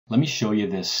Let me show you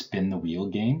this spin the wheel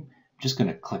game. I'm just going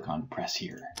to click on press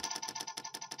here.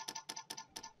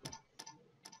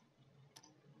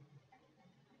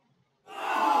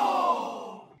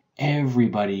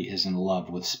 Everybody is in love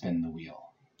with spin the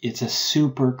wheel. It's a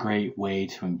super great way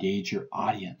to engage your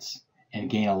audience and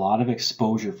gain a lot of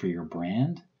exposure for your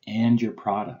brand and your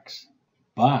products.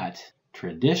 But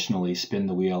traditionally, spin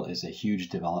the wheel is a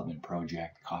huge development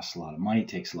project, costs a lot of money,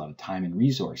 takes a lot of time and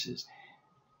resources.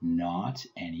 Not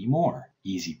anymore.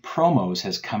 Easy Promos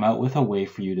has come out with a way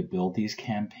for you to build these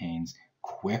campaigns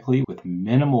quickly with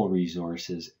minimal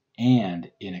resources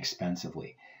and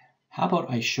inexpensively. How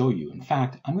about I show you? In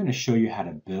fact, I'm going to show you how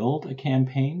to build a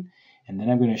campaign, and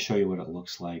then I'm going to show you what it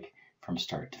looks like from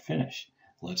start to finish.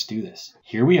 Let's do this.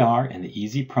 Here we are in the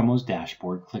Easy Promos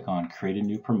dashboard. Click on Create a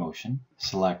New Promotion.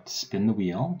 Select Spin the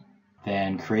Wheel.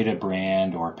 Then create a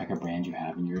brand or pick a brand you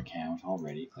have in your account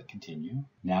already. Click Continue.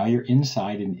 Now you're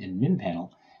inside an admin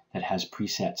panel that has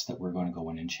presets that we're going to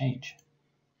go in and change.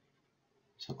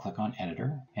 So click on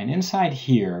Editor. And inside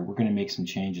here, we're going to make some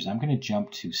changes. I'm going to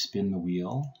jump to Spin the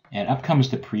Wheel. And up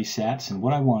comes the presets. And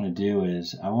what I want to do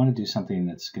is, I want to do something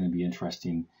that's going to be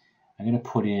interesting. I'm going to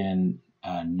put in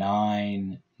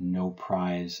 9 no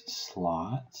prize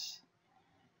slots.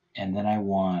 And then I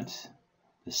want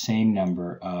the same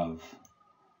number of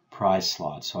prize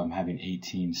slots. So I'm having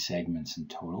 18 segments in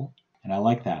total. And I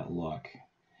like that look.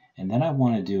 And then I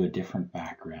want to do a different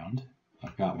background.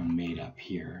 I've got one made up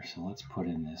here, so let's put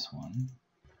in this one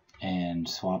and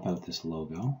swap out this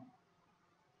logo.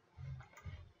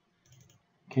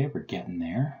 Okay, we're getting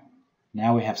there.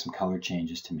 Now we have some color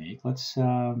changes to make. Let's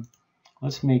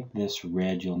make this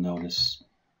red. You'll notice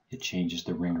it changes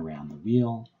the ring around the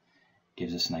wheel,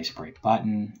 gives us a nice bright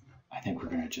button. I think we're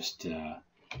going to just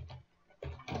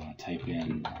type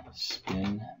in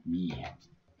spin me.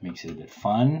 Makes it a bit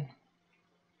fun.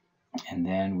 And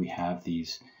then we have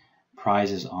these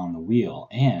prizes on the wheel,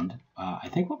 and I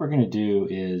think what we're going to do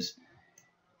is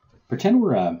pretend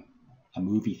we're a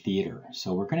movie theater.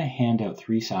 So we're going to hand out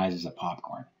 3 sizes of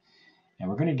popcorn, and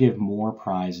we're going to give more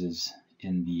prizes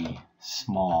in the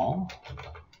small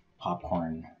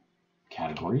popcorn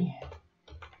category.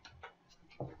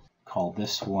 Call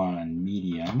this one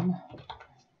medium,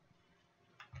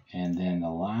 and then the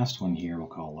last one here we'll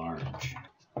call large.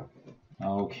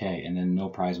 Okay, and then no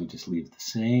prize, we just leave the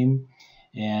same.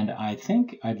 And I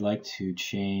think I'd like to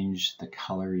change the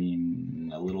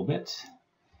coloring a little bit.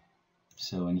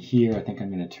 So in here, I think I'm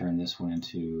going to turn this one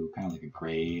into kind of like a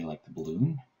gray, like the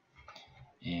balloon.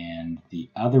 And the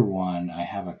other one, I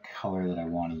have a color that I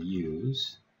want to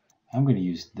use. I'm going to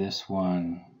use this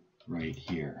one right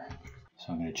here.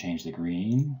 So I'm going to change the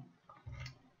green.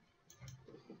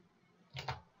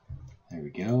 There we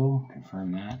go,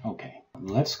 confirm that. Okay,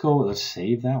 let's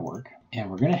save that work.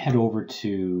 And we're going to head over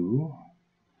to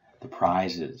the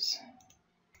prizes.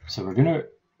 So we're going to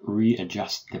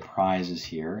readjust the prizes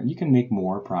here, and you can make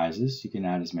more prizes. You can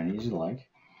add as many as you like.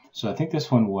 So I think this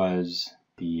one was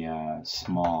the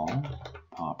small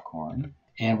popcorn,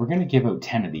 and we're going to give out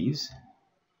 10 of these.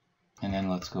 And then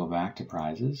let's go back to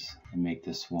prizes and make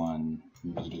this one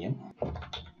medium.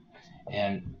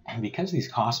 And because these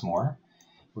cost more,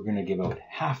 we're going to give out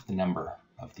half the number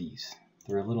of these.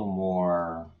 They're a little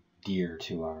more dear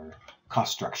to our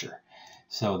cost structure.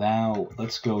 So now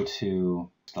let's go to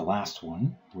the last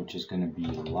one, which is going to be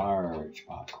large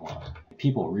popcorn.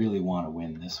 People really want to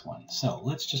win this one. So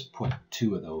let's just put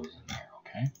 2 of those in there,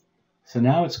 okay? So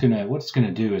now what it's going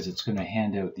to do is it's going to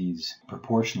hand out these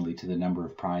proportionally to the number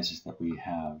of prizes that we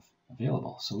have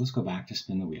available. So let's go back to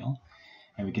spin the wheel.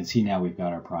 And we can see now we've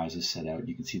got our prizes set out.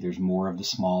 You can see there's more of the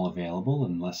small available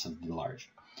and less of the large.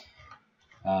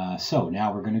 So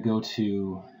now we're going to go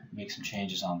to make some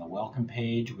changes on the welcome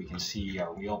page. We can see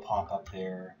our wheel pop up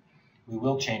there. We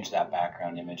will change that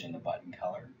background image and the button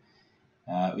color.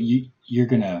 You're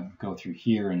going to go through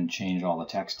here and change all the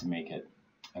text to make it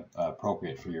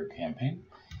appropriate for your campaign.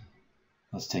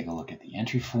 Let's take a look at the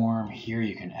entry form. Here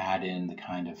you can add in the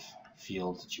kind of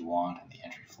fields that you want in the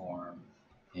entry form.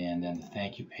 And then the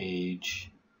thank you page.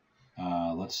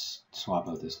 Let's swap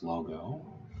out this logo.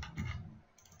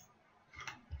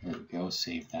 There we go,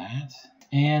 save that.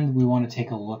 And we want to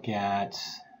take a look at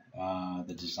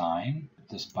the design.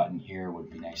 This button here would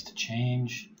be nice to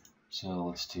change. So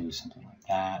let's do something like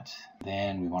that.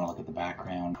 Then we want to look at the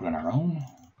background, put in our own.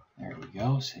 There we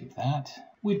go, save that.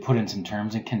 We'd put in some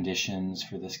terms and conditions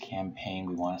for this campaign.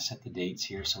 We want to set the dates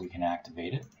here so we can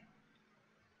activate it.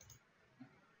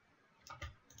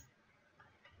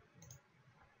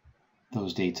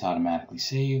 Those dates automatically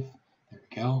save. There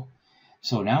we go.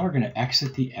 So now we're going to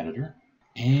exit the editor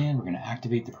and we're going to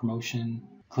activate the promotion.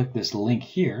 click this link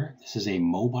here. This is a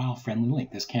mobile friendly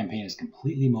link. This campaign is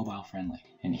completely mobile friendly.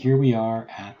 And here we are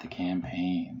at the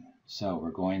campaign. So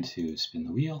we're going to spin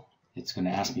the wheel. It's going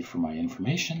to ask me for my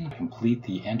information, complete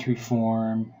the entry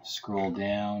form, scroll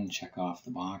down, check off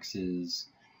the boxes.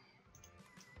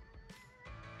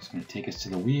 It's going to take us to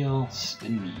the wheel,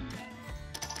 spin me.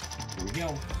 Here we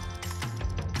go.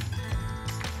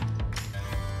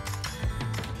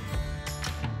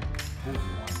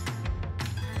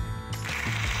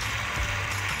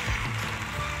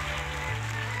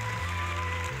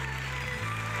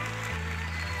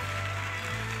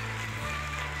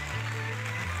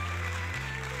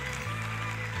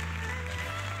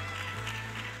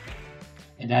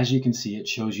 And as you can see, it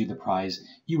shows you the prize.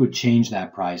 You would change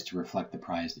that prize to reflect the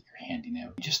prize that you're handing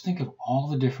out. Just think of all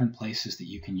the different places that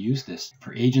you can use this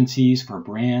for agencies, for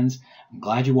brands. I'm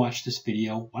glad you watched this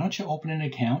video. Why don't you open an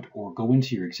account or go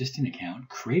into your existing account,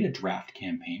 create a draft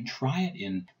campaign, try it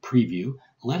in preview.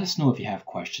 Let us know if you have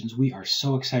questions. We are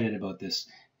so excited about this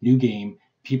new game.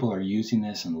 People are using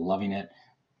this and loving it.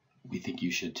 We think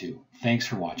you should too. Thanks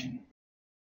for watching.